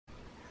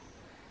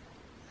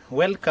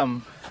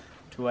Welcome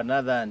to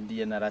another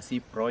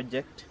DNRC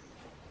project.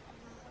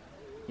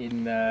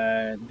 In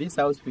this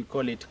house we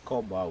call it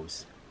Cob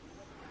House.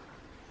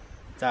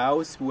 It's a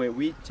house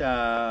which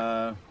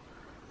the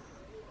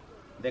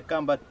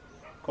Kamba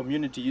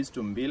community used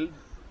to build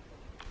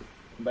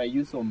by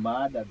use of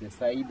mud at the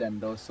side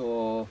and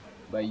also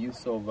by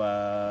use of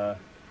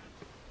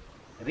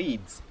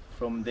reeds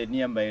from the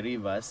nearby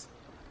rivers.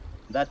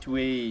 That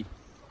way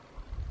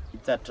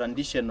it's a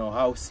traditional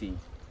housing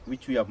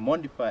which we have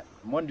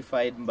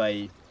modified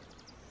by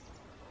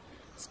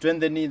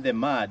strengthening the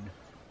mud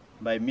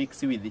by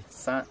mixing with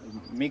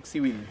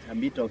a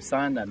bit of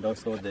sand and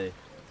also the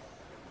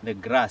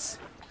grass.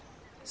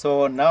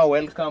 So now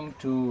welcome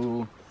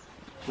to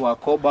our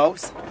Cob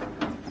House,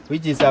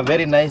 which is a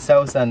very nice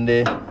house, and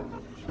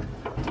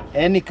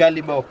any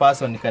caliber of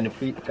person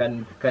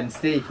can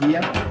stay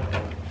here.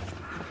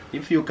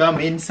 If you come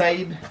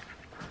inside,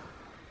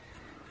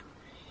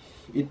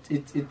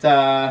 it's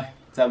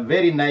a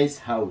very nice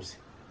house.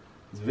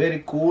 It's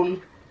very cool.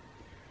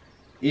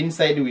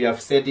 Inside we have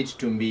set it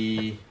to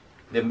be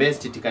the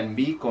best it can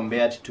be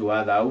compared to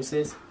other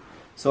houses.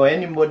 So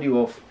anybody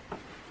of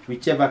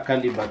whichever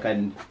caliber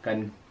can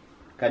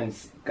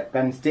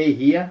stay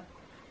here.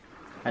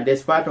 And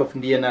as part of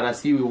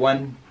DNRC, we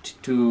want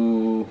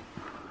to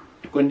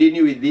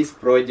continue with this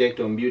project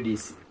on building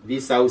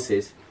these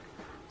houses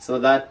so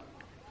that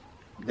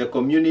the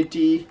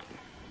community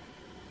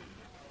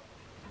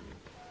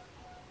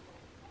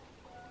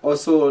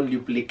also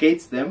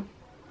duplicates them,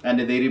 and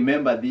they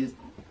remember this.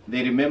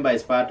 They remember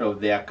as part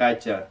of their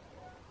culture.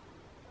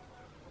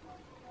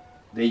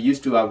 They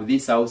used to have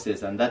these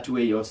houses, and that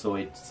way also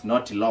it's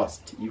not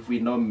lost. If we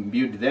don't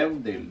build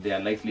them, they are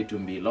likely to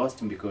be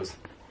lost because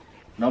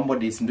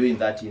nobody is doing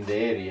that in the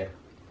area.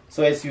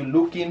 So as you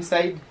look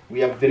inside, we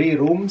have 3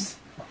 rooms.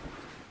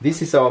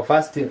 This is our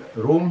first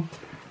room,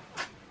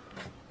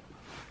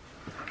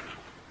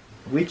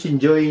 which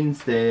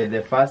joins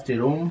the first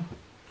room.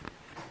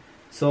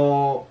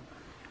 So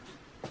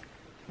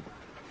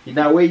in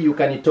a way you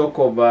can talk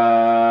of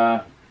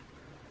a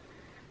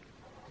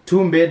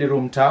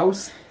 2-bedroom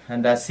house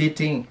and a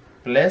sitting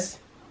place.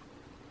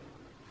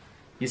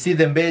 You see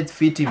the beds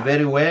fitting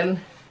very well.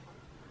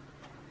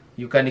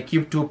 You can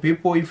keep 2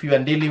 people. If you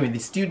are dealing with the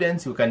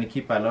students, you can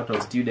keep a lot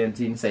of students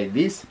inside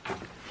this.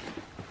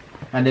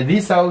 And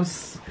this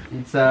house,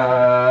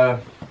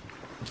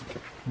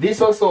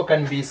 this also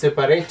can be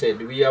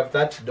separated. We have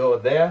that door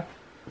there.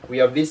 We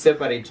have this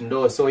separate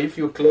door. So if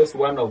you close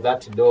one of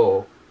that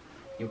door,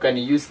 you can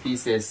use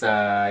this as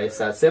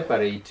a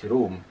separate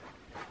room.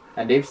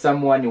 And if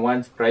someone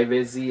wants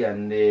privacy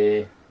and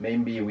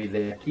maybe with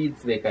their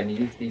kids, they can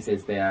use this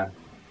as their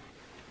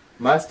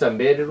master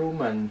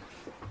bedroom, and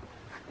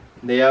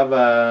they have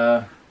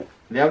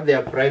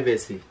their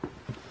privacy.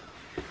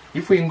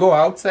 If we go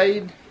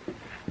outside,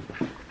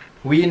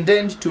 we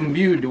intend to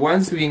build,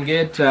 once we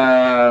get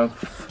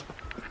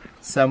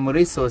some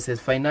resources,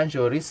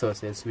 financial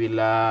resources, we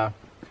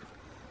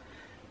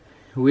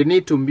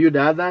need to build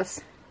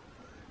others.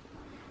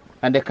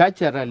 And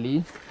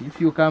culturally, if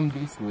you come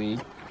this way,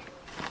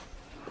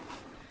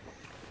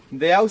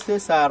 the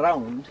houses are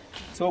round,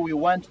 so we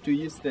want to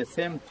use the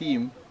same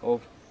theme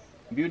of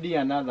building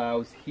another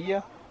house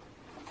here.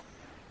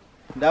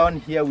 Down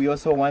here we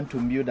also want to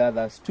build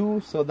others too,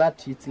 so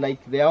that it's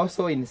like they're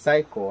also in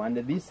cycle, and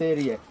this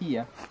area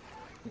here,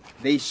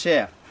 they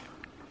share.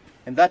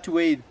 And that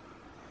way,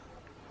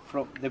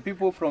 from the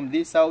people from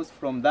this house,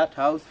 from that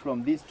house,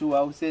 from these 2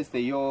 houses,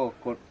 they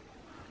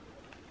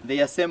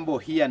assemble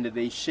here and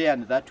they share,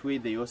 and that way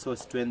they also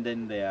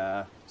strengthen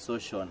their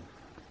social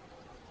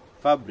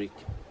fabric.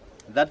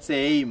 That's the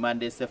aim,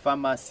 and as the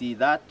farmers see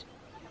that,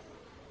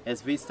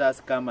 as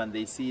visitors come and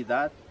they see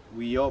that,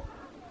 we hope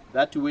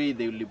that way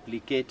they will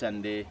duplicate,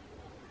 and it's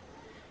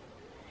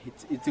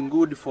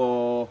good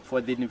for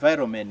the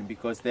environment,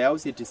 because the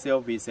house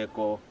itself is a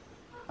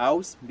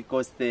house,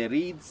 because the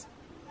reeds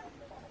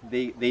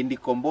they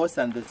decompose,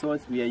 and the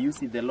source we are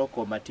using the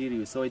local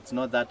material, so it's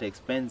not that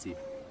expensive.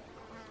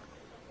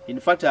 In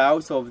fact, a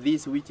house of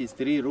this, which is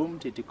 3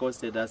 rooms, it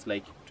costed us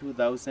like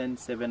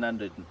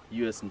 $2,700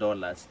 US,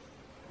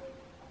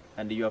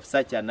 and you have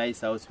such a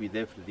nice house with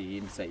everything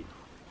inside.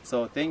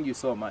 So thank you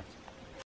so much.